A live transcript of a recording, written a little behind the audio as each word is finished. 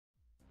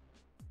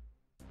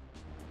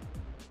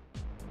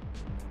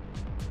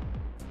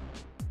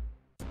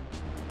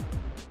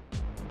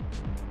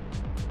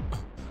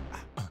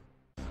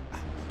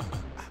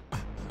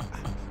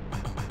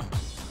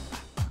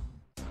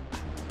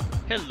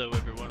Hello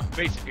everyone,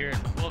 Vaesive here,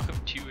 and welcome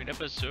to an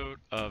episode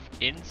of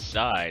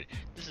Inside.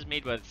 This is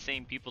made by the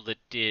same people that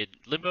did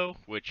Limbo,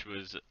 which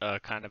was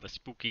kind of a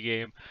spooky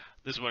game.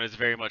 This one is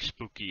very much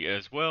spooky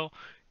as well,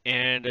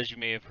 and as you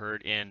may have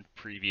heard in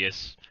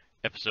previous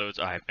episodes,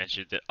 I have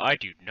mentioned that I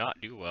do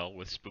not do well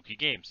with spooky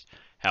games.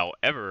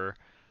 However,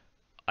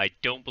 I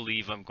don't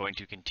believe I'm going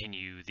to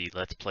continue the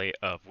Let's Play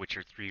of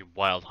Witcher 3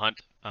 Wild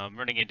Hunt. I'm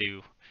running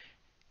into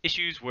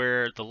issues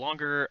where the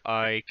longer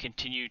I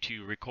continue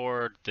to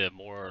record, the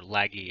more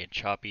laggy and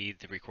choppy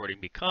the recording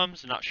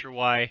becomes. Not sure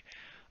why.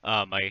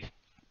 My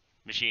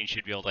machine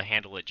should be able to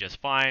handle it just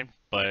fine,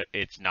 but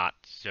it's not.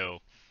 So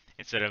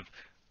instead of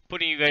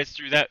putting you guys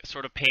through that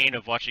sort of pain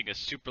of watching a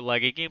super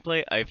laggy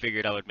gameplay, I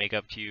figured I would make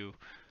up to you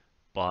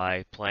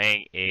by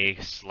playing a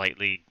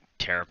slightly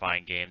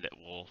terrifying game that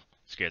will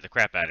scare the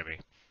crap out of me.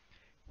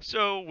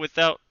 So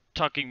without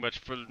talking much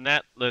further than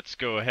that, let's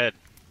go ahead.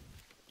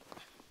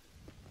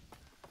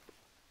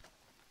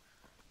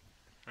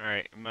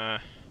 Alright, I'm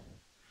a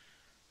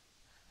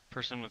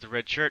person with a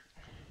red shirt.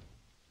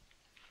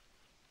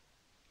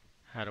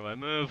 How do I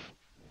move?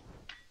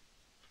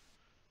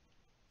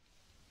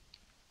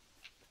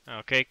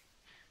 Okay,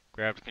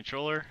 grab the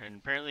controller, and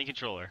apparently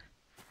controller.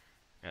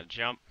 Gotta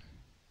jump.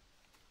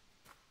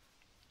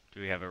 Do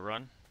we have a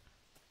run?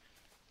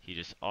 He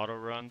just auto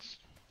runs.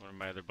 What are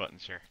my other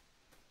buttons here?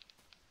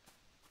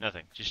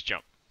 Nothing, just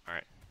jump.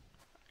 Alright.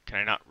 Can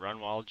I not run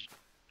while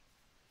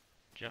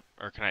jump?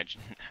 Or can I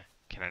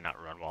can I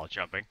not run while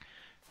jumping?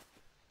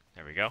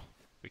 There we go.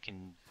 We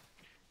can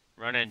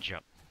run and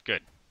jump.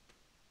 Good.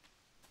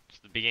 So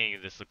the beginning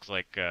of this looks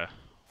like a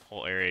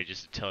whole area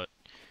just to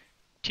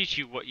teach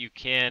you what you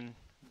can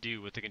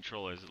do with the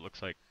controllers. It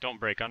looks like.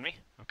 Don't break on me,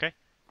 okay?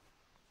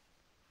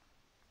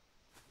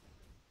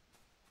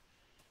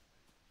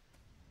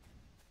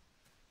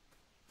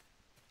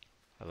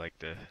 I like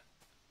the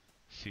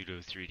pseudo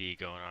 3D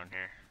going on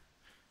here.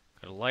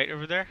 Got a light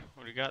over there.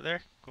 What do you got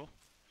there? Cool.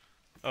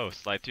 Oh,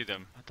 slide through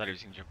them. I thought he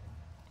was gonna jump.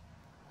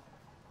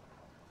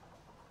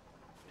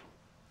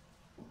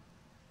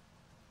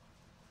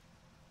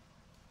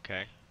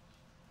 Okay.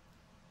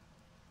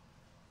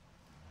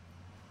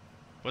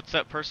 What's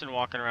that person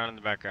walking around in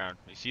the background?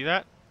 You see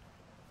that?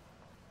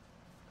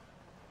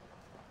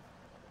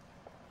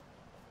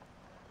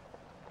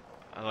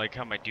 I like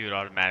how my dude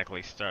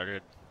automatically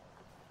started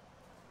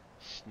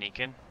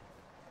sneaking.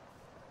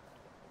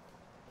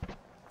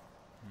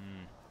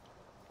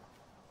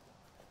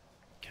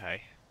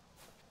 Okay.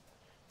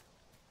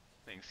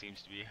 Thing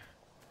seems to be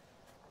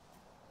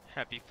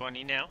happy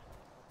funny now.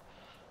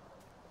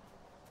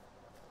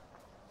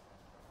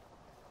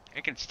 I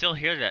can still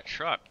hear that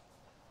truck.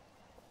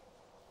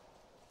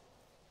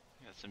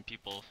 Got some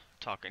people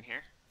talking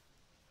here.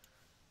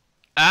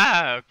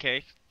 Ah,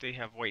 okay. They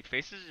have white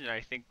faces and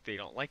I think they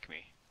don't like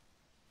me.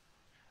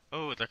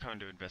 Oh, they're coming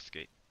to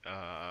investigate.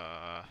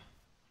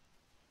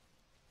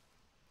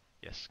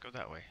 Yes, go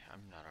that way.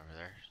 I'm not over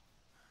there.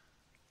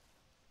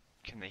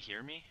 Can they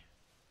hear me?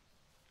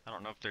 I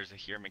don't know if there's a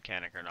hear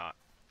mechanic or not.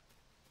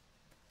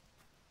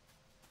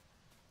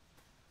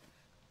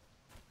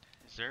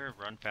 Is there a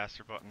run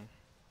faster button?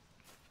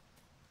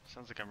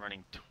 Sounds like I'm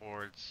running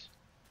towards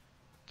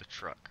the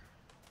truck.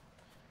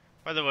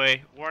 By the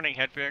way, warning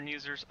headphone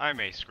users, I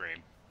may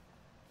scream.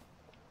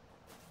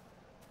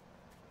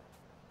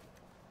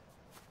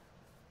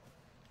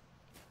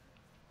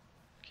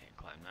 Can't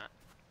climb that.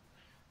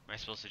 Am I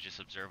supposed to just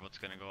observe what's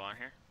gonna go on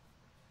here?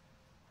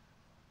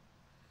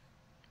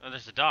 Oh,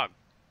 there's a dog.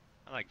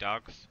 I like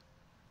dogs.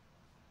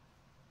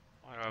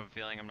 Why do I have a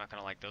feeling I'm not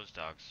gonna like those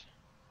dogs?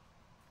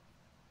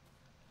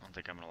 I don't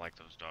think I'm gonna like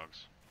those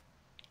dogs.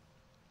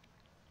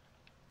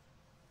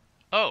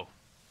 Oh!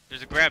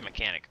 There's a grab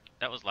mechanic.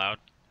 That was loud.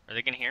 Are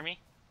they gonna hear me?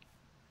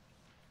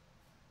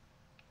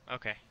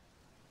 Okay.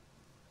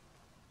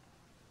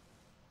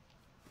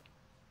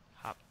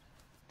 Hop.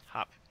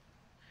 Hop.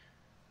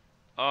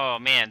 Oh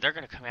man, they're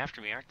gonna come after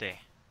me, aren't they?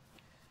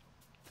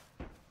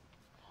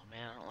 Oh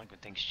man, I don't like when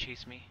things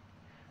chase me.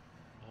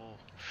 Oh.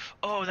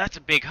 Oh, that's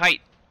a big height!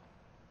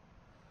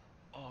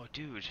 Oh,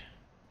 dude.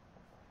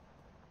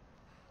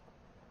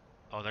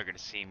 Oh, they're gonna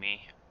see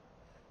me.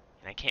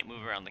 And I can't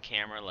move around the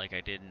camera like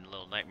I did in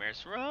Little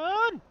Nightmares.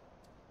 Run!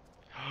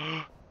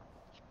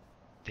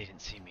 They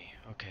didn't see me.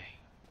 Okay.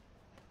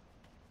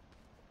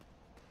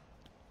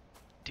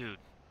 Dude,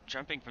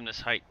 jumping from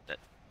this height, that...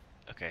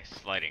 Okay,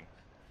 sliding.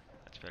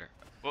 That's better.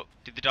 Whoa,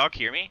 did the dog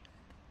hear me?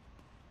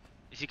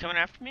 Is he coming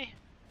after me?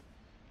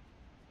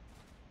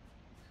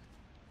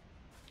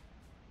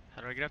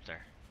 How do I get up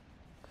there?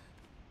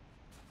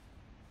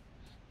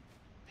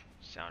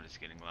 Sound is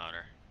getting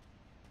louder.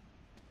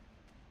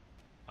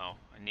 Oh,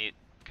 I need...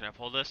 Can I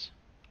pull this?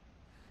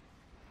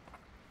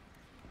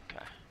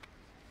 Okay.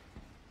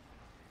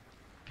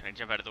 Can I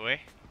jump out of the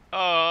way?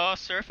 Oh,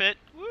 surf it!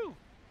 Woo!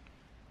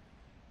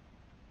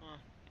 Oh,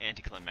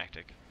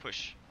 anticlimactic.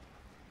 Push.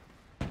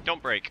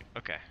 Don't break.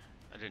 Okay.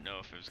 I didn't know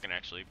if it was gonna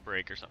actually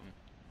break or something.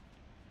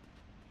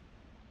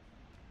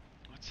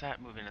 What's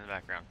that moving in the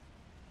background?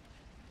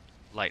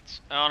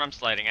 Lights. Oh, and I'm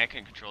sliding. I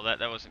can control that.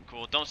 That wasn't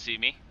cool. Don't see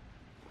me.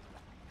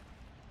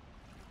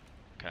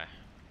 Okay.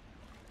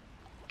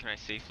 Can I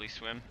safely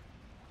swim?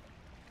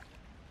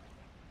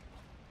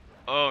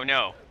 Oh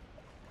no.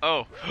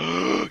 Oh.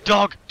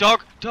 Dog!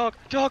 Dog! Dog!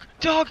 Dog!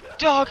 Dog!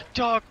 Dog!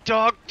 Dog!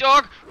 Dog!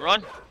 Dog!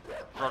 Run!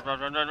 Run! Run!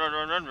 Run! Run! Run!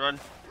 Run! Run! Run!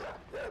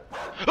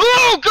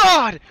 Oh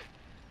God!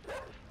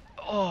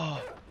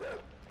 Oh,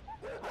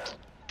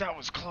 that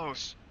was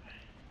close.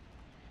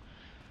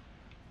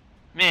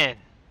 Man,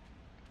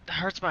 that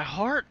hurts my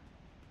heart.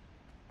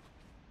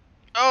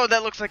 Oh,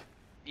 that looks like...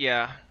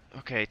 Yeah.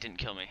 Okay, it didn't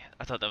kill me.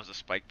 I thought that was a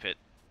spike pit.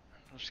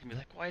 I was just gonna be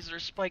like, why is there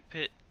a spike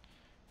pit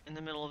in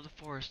the middle of the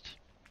forest?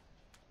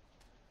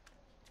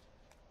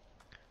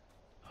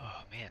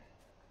 Oh, man.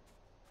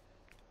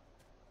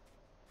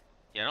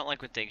 Yeah, I don't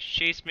like when things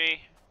chase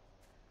me.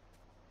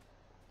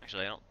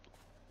 Actually, I don't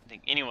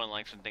think anyone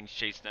likes when things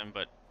chase them,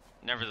 but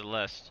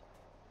nevertheless,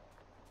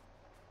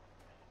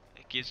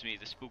 it gives me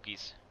the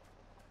spookies.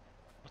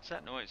 What's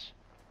that noise?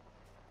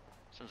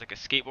 Sounds like a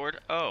skateboard.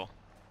 Oh,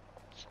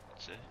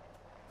 it's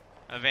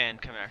a van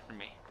coming after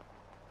me.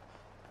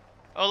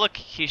 Oh, look,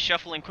 he's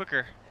shuffling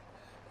quicker.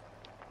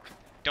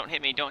 Don't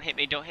hit me, don't hit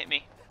me, don't hit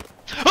me.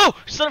 Oh,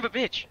 son of a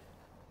bitch!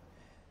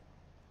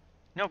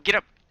 No, get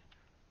up.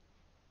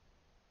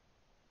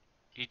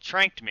 You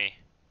tranked me.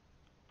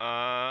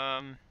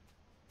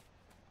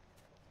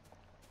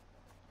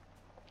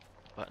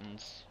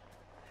 Buttons.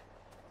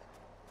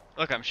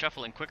 Look, I'm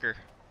shuffling quicker.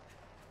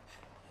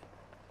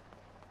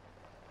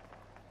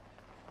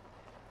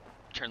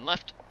 Turn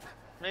left,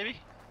 maybe?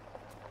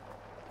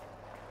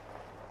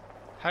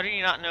 How do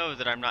you not know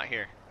that I'm not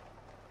here?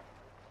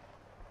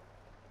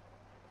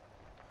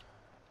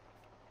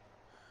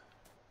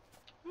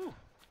 Whew.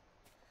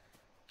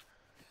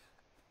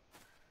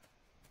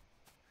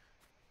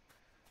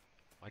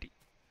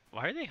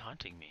 Why are they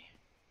haunting me?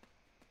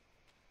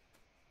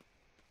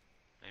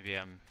 Maybe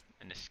I'm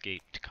an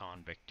escaped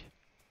convict.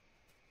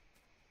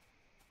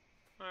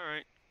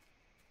 Alright.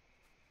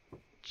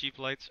 Jeep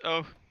lights.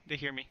 Oh, they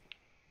hear me.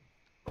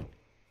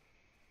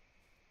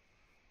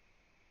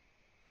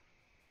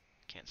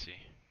 Can't see.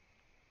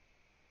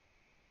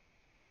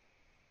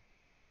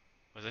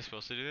 Was I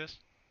supposed to do this?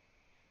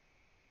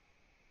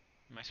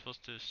 Am I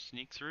supposed to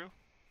sneak through?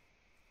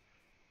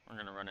 I'm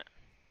gonna run it.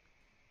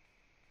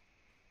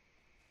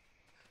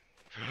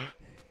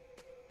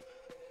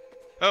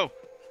 Oh!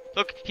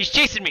 Look! He's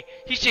chasing me!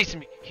 He's chasing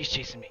me! He's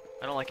chasing me!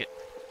 I don't like it.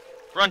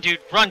 Run, dude!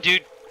 Run,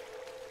 dude!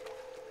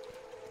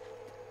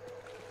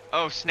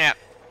 Oh, snap.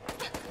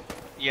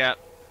 Yeah,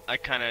 I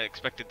kinda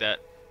expected that.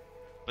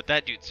 But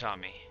that dude saw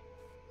me.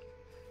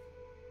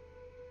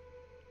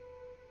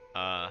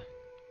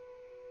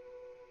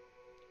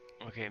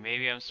 Okay,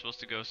 maybe I'm supposed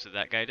to go so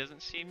that guy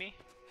doesn't see me?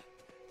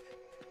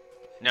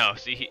 No,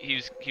 see,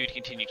 he would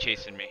continue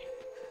chasing me.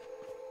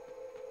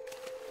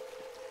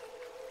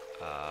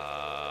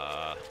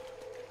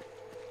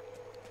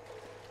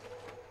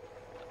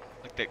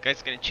 Like that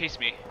guy's gonna chase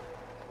me.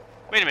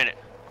 Wait a minute.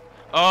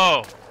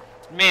 Oh,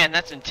 man,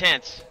 that's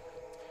intense.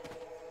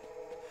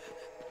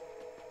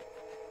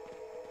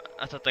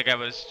 I thought that guy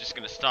was just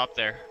gonna stop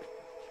there.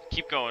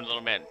 Keep going,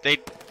 little man.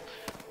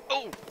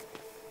 Oh!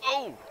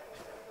 Oh!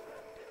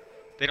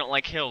 They don't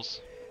like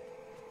hills.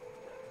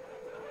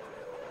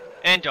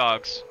 And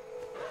dogs.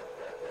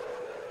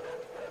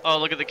 Oh,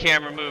 look at the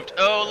camera moved.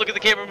 Oh, look at the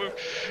camera move.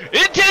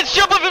 Intense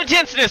jump of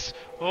intenseness!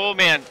 Oh,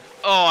 man.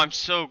 Oh, I'm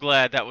so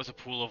glad that was a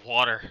pool of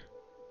water.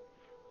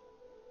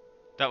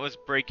 That was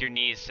break your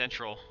knees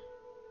central.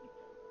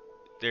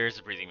 There's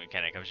a breathing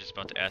mechanic. I was just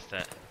about to ask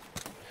that.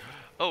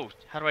 Oh,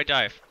 how do I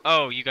dive?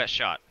 Oh, you got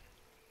shot.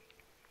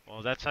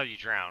 Well, that's how you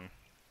drown.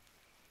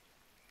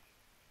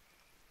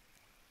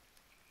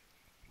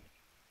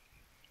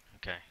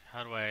 Okay,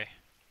 how do I...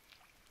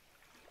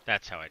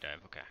 That's how I dive,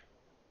 okay.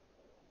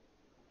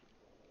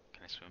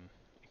 Can I swim?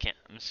 I can't.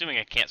 I'm assuming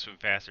I can't swim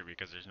faster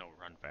because there's no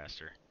run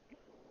faster.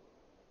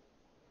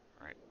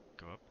 Alright,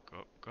 go up, go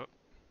up, go up.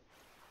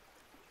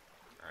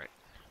 Alright.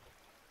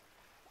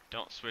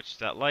 Don't switch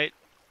that light,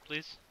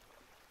 please.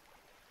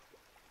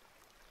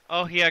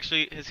 Oh,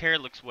 his hair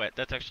looks wet.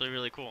 That's actually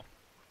really cool.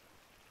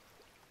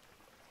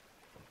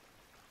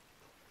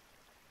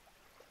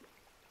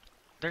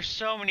 There's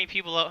so many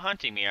people out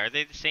hunting me. Are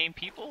they the same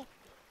people?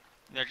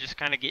 They're just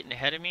kind of getting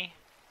ahead of me?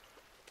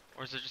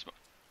 Or is it just...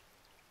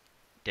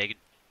 Dead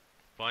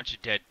bunch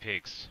of dead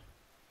pigs.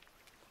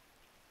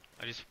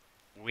 I just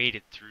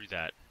waded through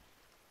that.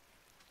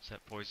 Is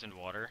that poisoned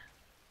water?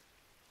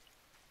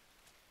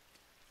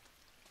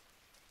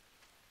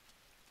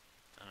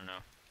 I don't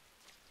know.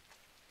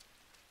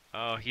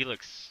 Oh, he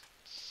looks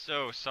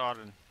so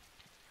sodden.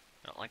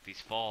 I don't like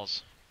these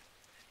falls.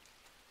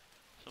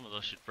 Some of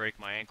those should break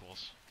my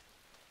ankles.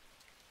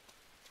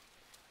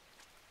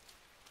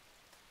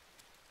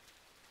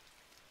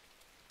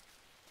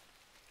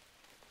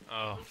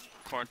 Oh,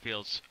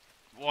 cornfields.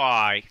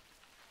 Why?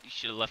 You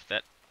should have left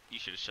that. You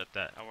should have shut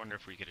that. I wonder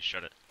if we could have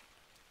shut it.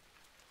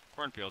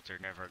 Cornfields are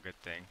never a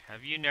good thing.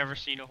 Have you never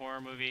seen a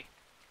horror movie?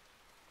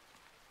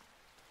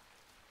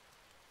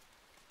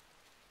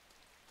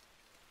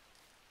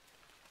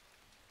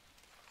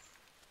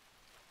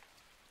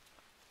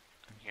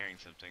 I'm hearing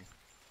something.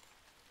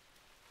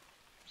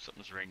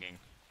 Something's ringing.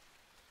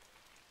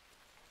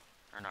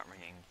 Or not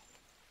ringing.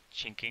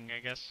 Chinking,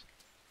 I guess?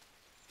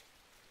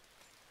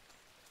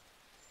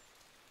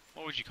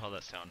 What would you call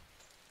that sound?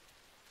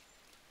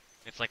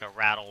 It's like a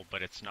rattle,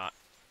 but it's not.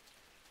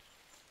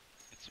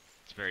 It's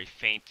very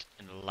faint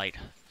and light,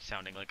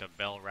 sounding like a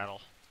bell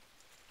rattle.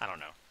 I don't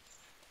know.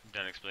 I'm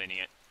done explaining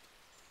it.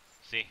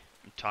 See?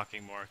 I'm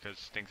talking more because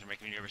things are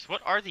making me nervous.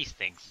 What are these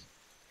things?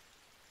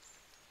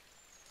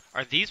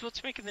 Are these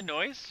what's making the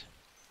noise?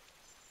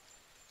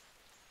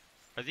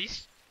 Are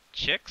these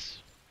chicks?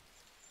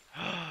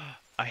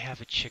 I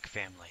have a chick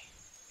family.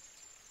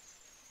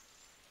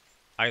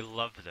 I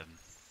love them.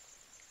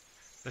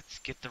 Let's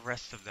get the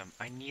rest of them.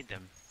 I need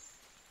them.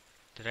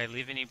 Did I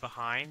leave any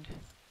behind?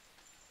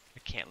 I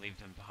can't leave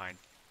them behind.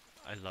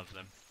 I love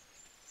them.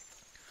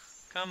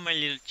 Come, my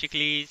little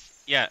chicklies.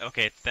 Yeah,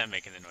 okay, it's them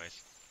making the noise.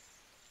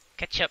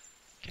 Catch up.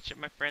 Catch up,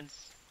 my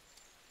friends.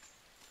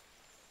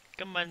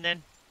 Come on,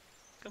 then.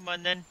 Come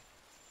on, then.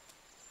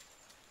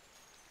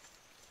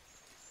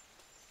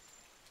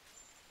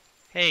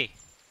 Hey.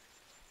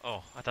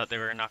 Oh, I thought they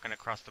were not going to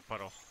cross the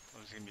puddle.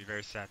 I was going to be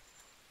very sad.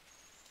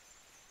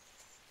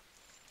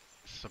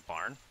 Is this a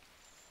barn?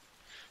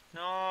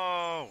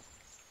 No!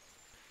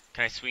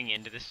 Can I swing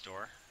into this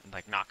door and,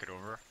 like, knock it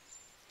over?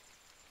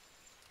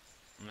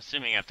 I'm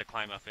assuming I have to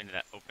climb up into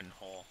that open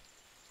hole.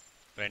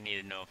 But I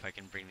need to know if I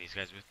can bring these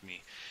guys with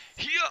me.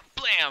 Yup!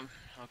 Blam!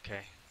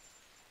 Okay.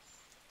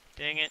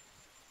 Dang it.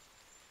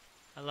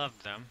 I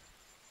loved them.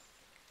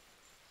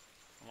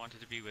 I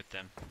wanted to be with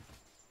them.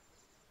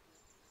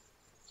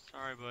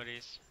 Sorry,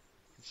 buddies.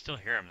 I can still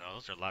hear them, though.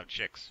 Those are loud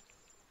chicks.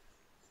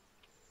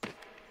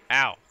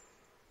 Ow!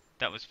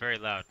 That was very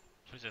loud.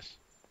 Who's this?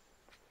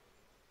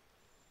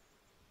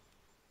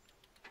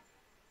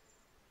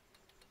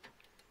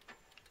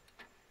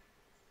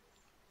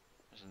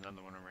 There's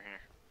another one over here.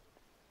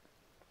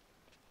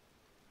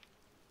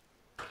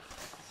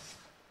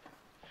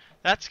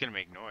 That's gonna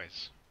make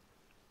noise.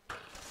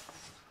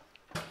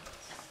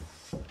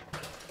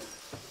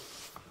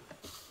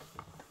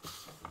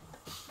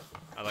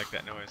 I like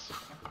that noise.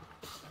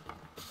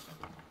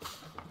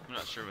 I'm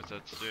not sure what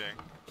that's doing.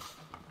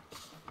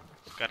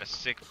 It's got a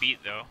sick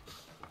beat though.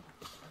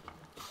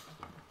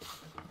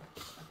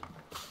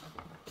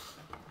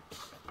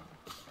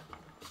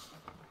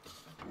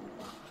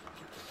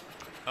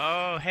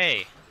 Oh,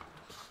 hey.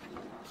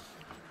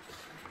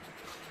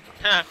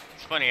 Ha!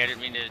 It's funny, I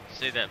didn't mean to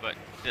say that, but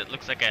it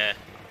looks like a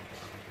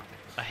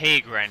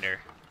hay grinder.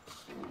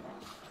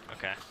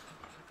 Okay.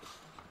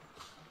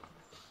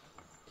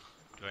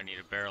 Do I need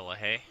a barrel of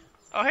hay?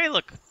 Oh, hey,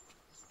 look!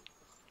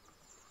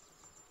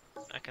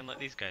 I can let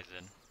these guys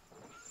in.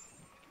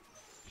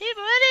 Hey,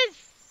 buddies!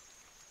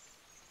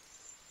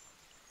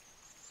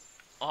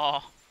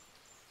 Oh,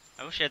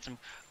 I wish I had some...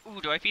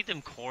 Ooh, do I feed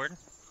them corn?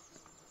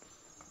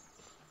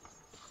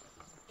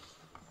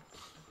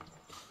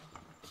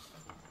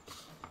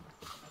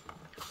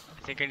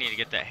 I think I need to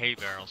get that hay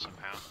barrel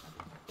somehow.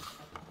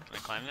 Can I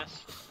climb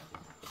this?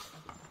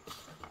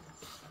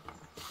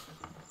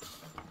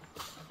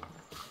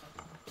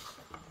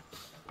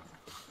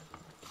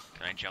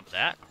 Can I jump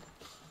that?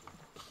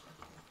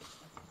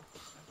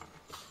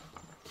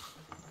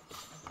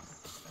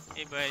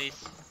 Hey,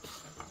 buddies.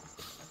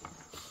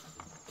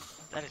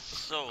 That is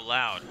so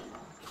loud.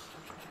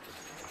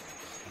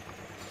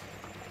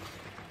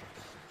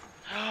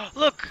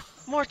 Look!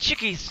 More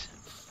chickies!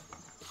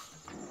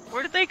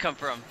 Where did they come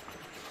from?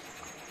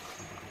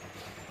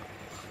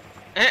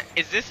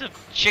 Is this a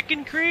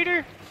chicken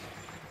creator?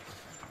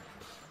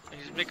 I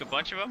just make a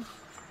bunch of them?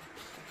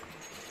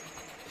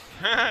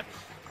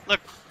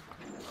 Look!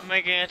 I'm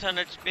making a ton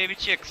of baby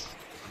chicks.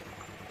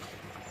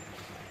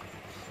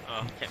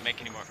 Oh, can't make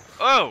any more.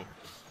 Oh!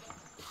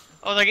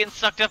 Oh, they're getting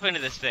sucked up into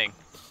this thing.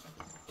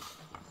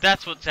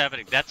 That's what's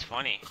happening. That's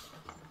funny.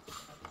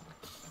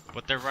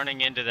 But they're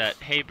running into that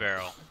hay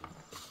barrel.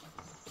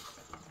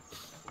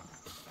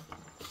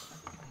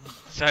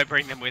 So I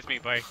bring them with me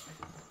by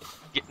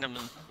getting them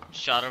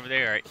shot over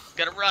there. Alright,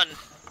 gotta run!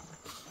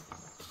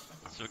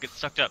 So it gets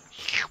sucked up.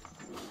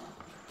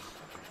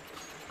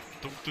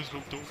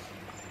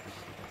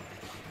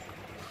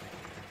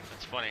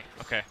 That's funny.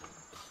 Okay.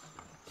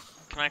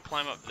 Can I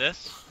climb up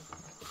this?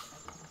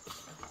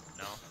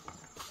 No.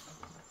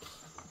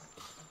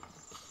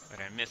 But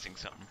I'm missing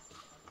something.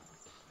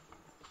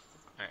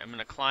 Alright, I'm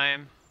gonna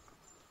climb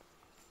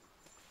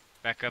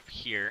back up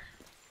here.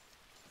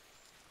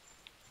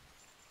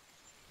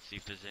 See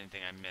if there's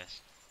anything I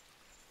missed.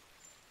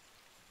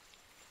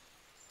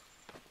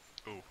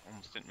 Ooh,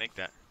 almost didn't make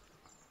that.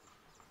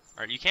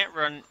 Alright, you can't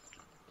run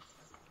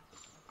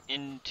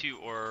into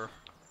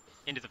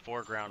the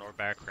foreground or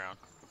background.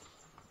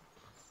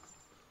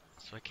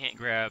 So I can't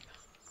grab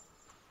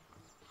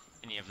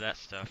any of that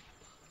stuff.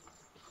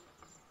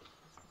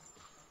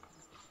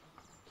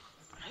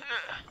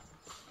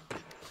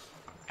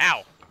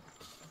 Ow!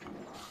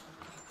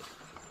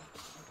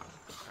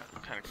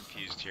 I'm kind of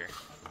confused here.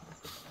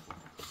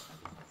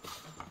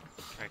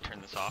 Can I turn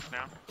this off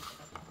now?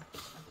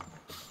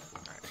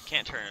 Alright, I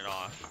can't turn it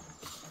off.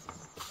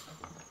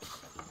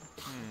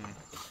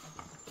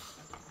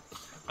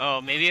 Oh,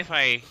 maybe if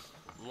I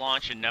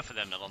launch enough of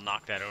them, it'll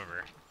knock that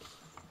over.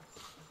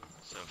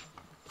 So,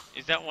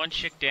 is that one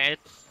chick dead?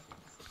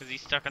 Because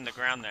he's stuck on the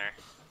ground there.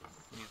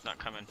 He's not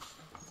coming.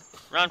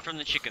 Run from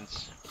the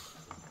chickens.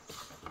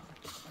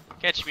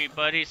 Catch me,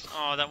 buddies.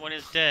 Oh, that one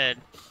is dead.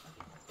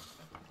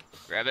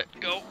 Grab it.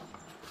 Go.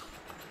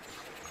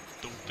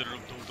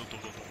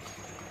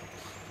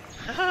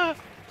 I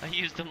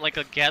used him like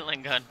a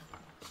Gatling gun.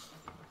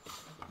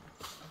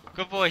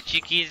 Good boy,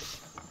 chickies.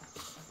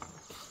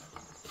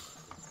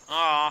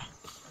 Aw.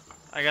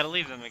 I gotta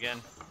leave them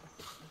again.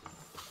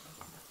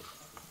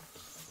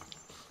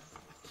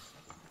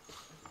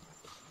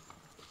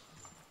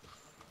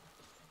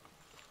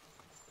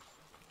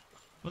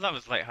 Well, that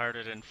was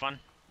lighthearted and fun.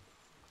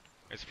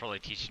 It's probably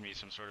teaching me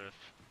some sort of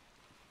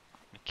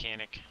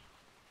mechanic.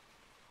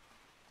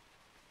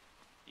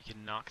 You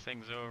can knock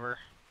things over.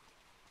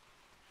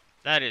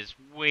 That is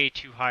way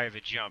too high of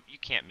a jump. You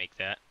can't make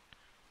that.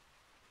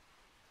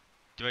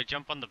 Do I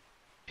jump on the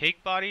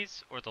pig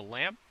bodies or the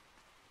lamp?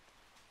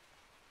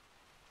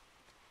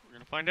 We're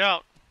gonna find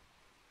out.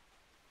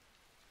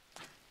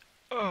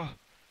 Oh.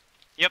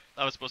 Yep,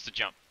 I was supposed to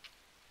jump.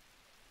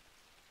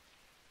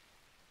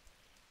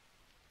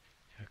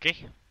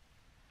 Okay.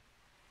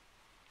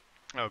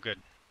 Oh, good.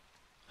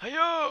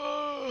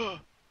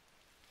 Hiya!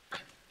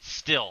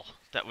 Still,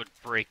 that would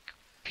break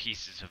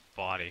pieces of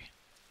body.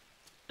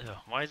 Ugh,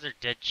 why is there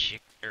dead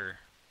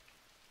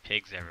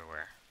pigs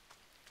everywhere?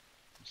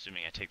 I'm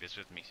assuming I take this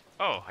with me.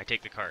 Oh, I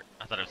take the cart.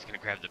 I thought I was gonna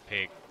grab the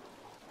pig.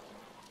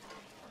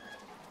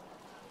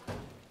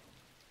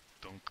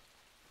 Dunk.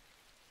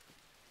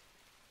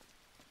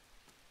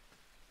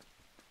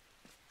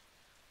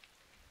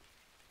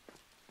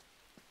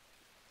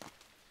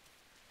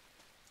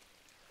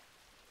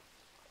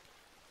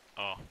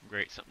 Oh,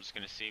 great, something's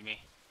gonna see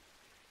me.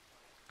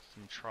 'Cause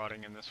I'm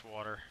trotting in this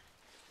water.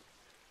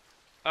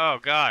 Oh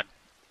god!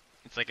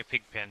 It's like a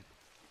pig pen.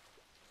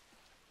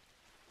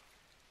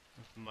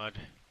 With mud.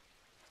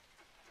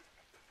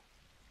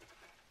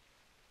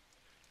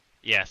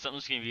 Yeah,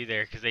 something's gonna be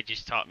there because they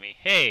just taught me,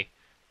 hey,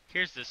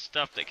 here's this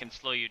stuff that can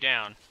slow you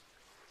down.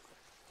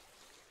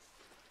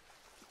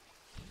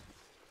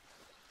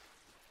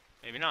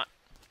 Maybe not.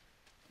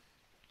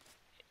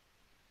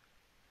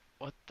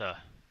 What the?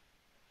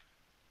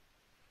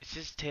 Is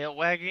his tail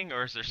wagging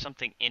or is there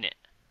something in it?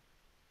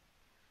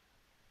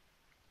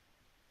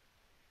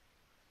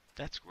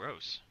 That's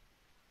gross.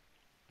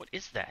 What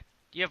is that?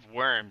 You have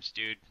worms,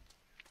 dude.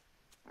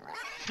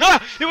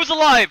 Ah! It was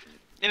alive!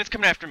 And it's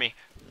coming after me.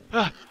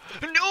 Ah!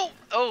 No!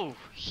 Oh,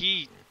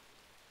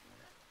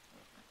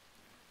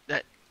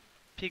 that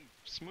pig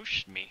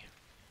smooshed me.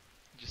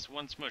 Just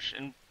one smoosh,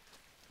 and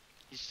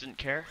he just didn't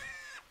care.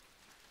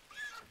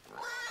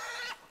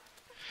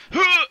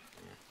 Ah!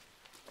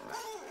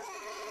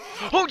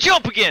 Oh,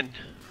 jump again!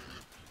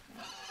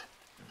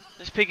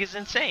 This pig is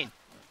insane.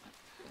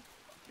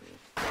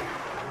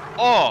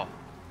 Oh!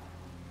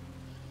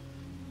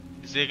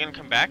 Is he gonna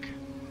come back?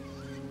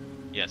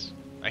 Yes,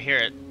 I hear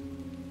it.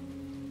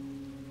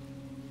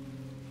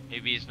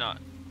 Maybe he's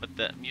not, but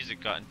the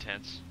music got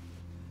intense.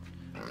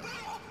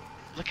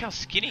 Look how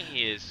skinny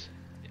he is.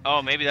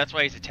 Oh, maybe that's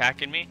why he's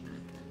attacking me?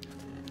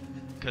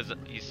 Because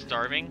he's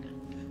starving?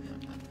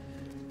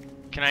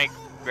 Can I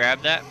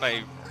grab that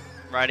by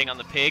riding on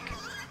the pig?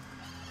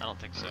 I don't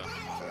think so.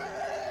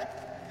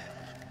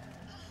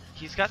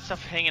 He's got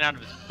stuff hanging out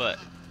of his butt.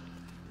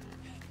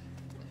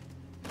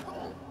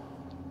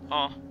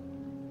 Oh.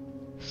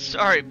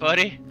 Sorry,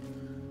 buddy.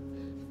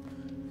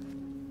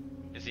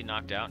 Is he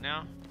knocked out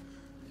now?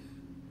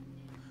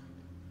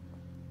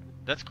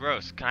 That's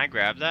gross. Can I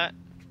grab that?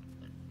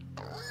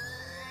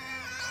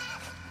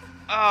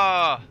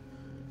 Oh!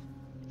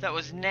 That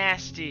was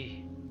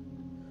nasty.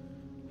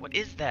 What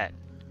is that?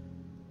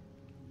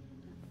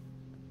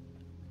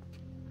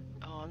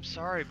 Oh, I'm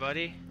sorry,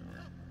 buddy.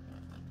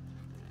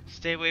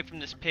 Stay away from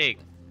this pig.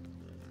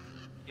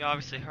 You're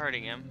obviously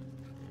hurting him.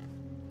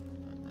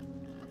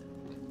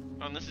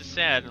 Oh, and this is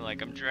sad.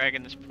 Like, I'm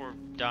dragging this poor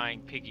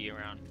dying piggy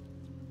around.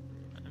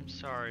 I'm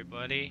sorry,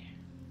 buddy.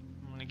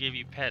 I'm gonna give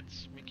you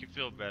pets. Make you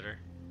feel better.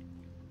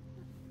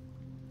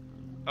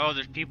 Oh,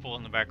 there's people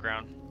in the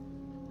background.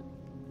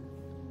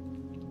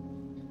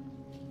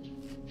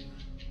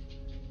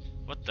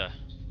 What the?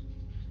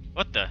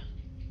 What the?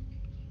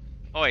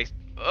 Oh, wait.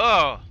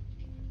 Oh!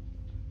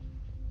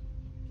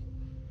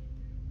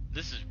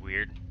 This is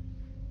weird.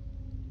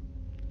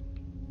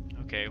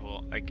 Okay,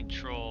 well, I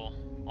control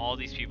all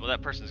these people.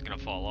 That person's gonna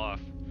fall off.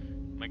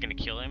 Am I gonna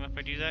kill him if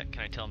I do that?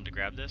 Can I tell him to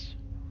grab this?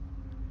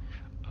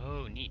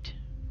 Oh, neat.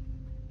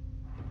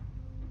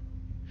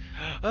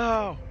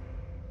 Oh!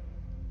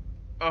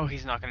 Oh,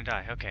 he's not gonna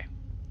die. Okay.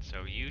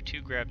 So you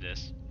two grab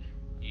this.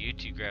 You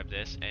two grab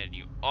this, and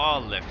you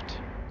all lift.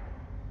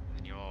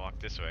 And you all walk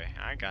this way.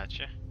 I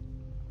gotcha.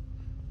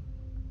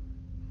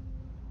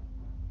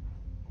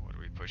 What are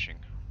we pushing?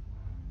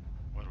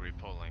 What are we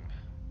pulling?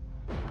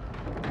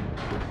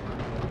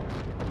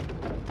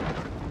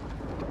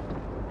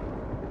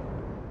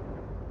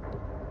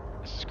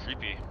 This is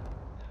creepy.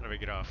 How do we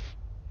get off?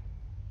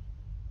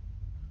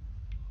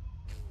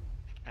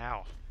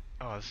 Ow.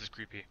 Oh, this is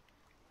creepy.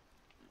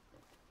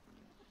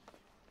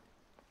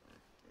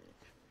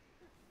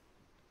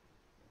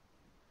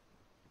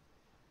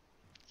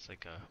 It's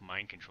like a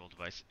mind control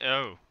device.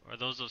 Oh, are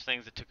those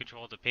things that took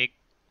control of the pig?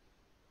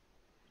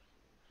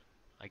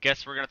 I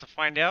guess we're gonna have to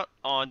find out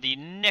on the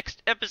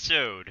next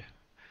episode.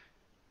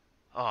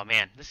 Oh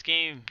man, this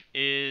game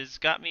is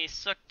got me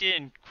sucked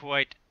in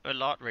quite a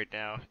lot right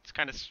now. It's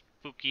kind of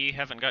spooky.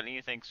 Haven't gotten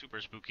anything super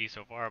spooky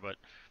so far, but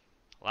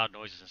loud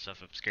noises and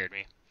stuff have scared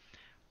me.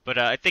 But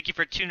I thank you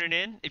for tuning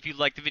in. If you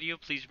liked the video,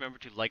 please remember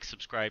to like,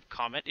 subscribe,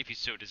 comment if you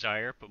so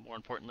desire. But more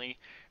importantly,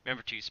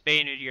 remember to spay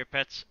and neuter your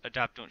pets,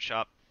 adopt, don't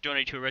shop,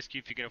 donate to a rescue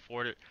if you can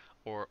afford it,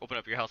 or open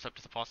up your house up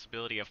to the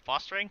possibility of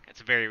fostering.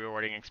 It's a very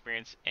rewarding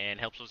experience and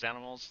helps those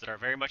animals that are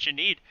very much in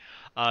need.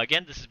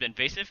 Again, this has been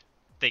Vaesive.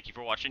 Thank you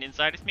for watching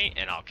Inside with me,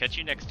 and I'll catch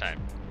you next time.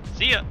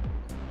 See ya!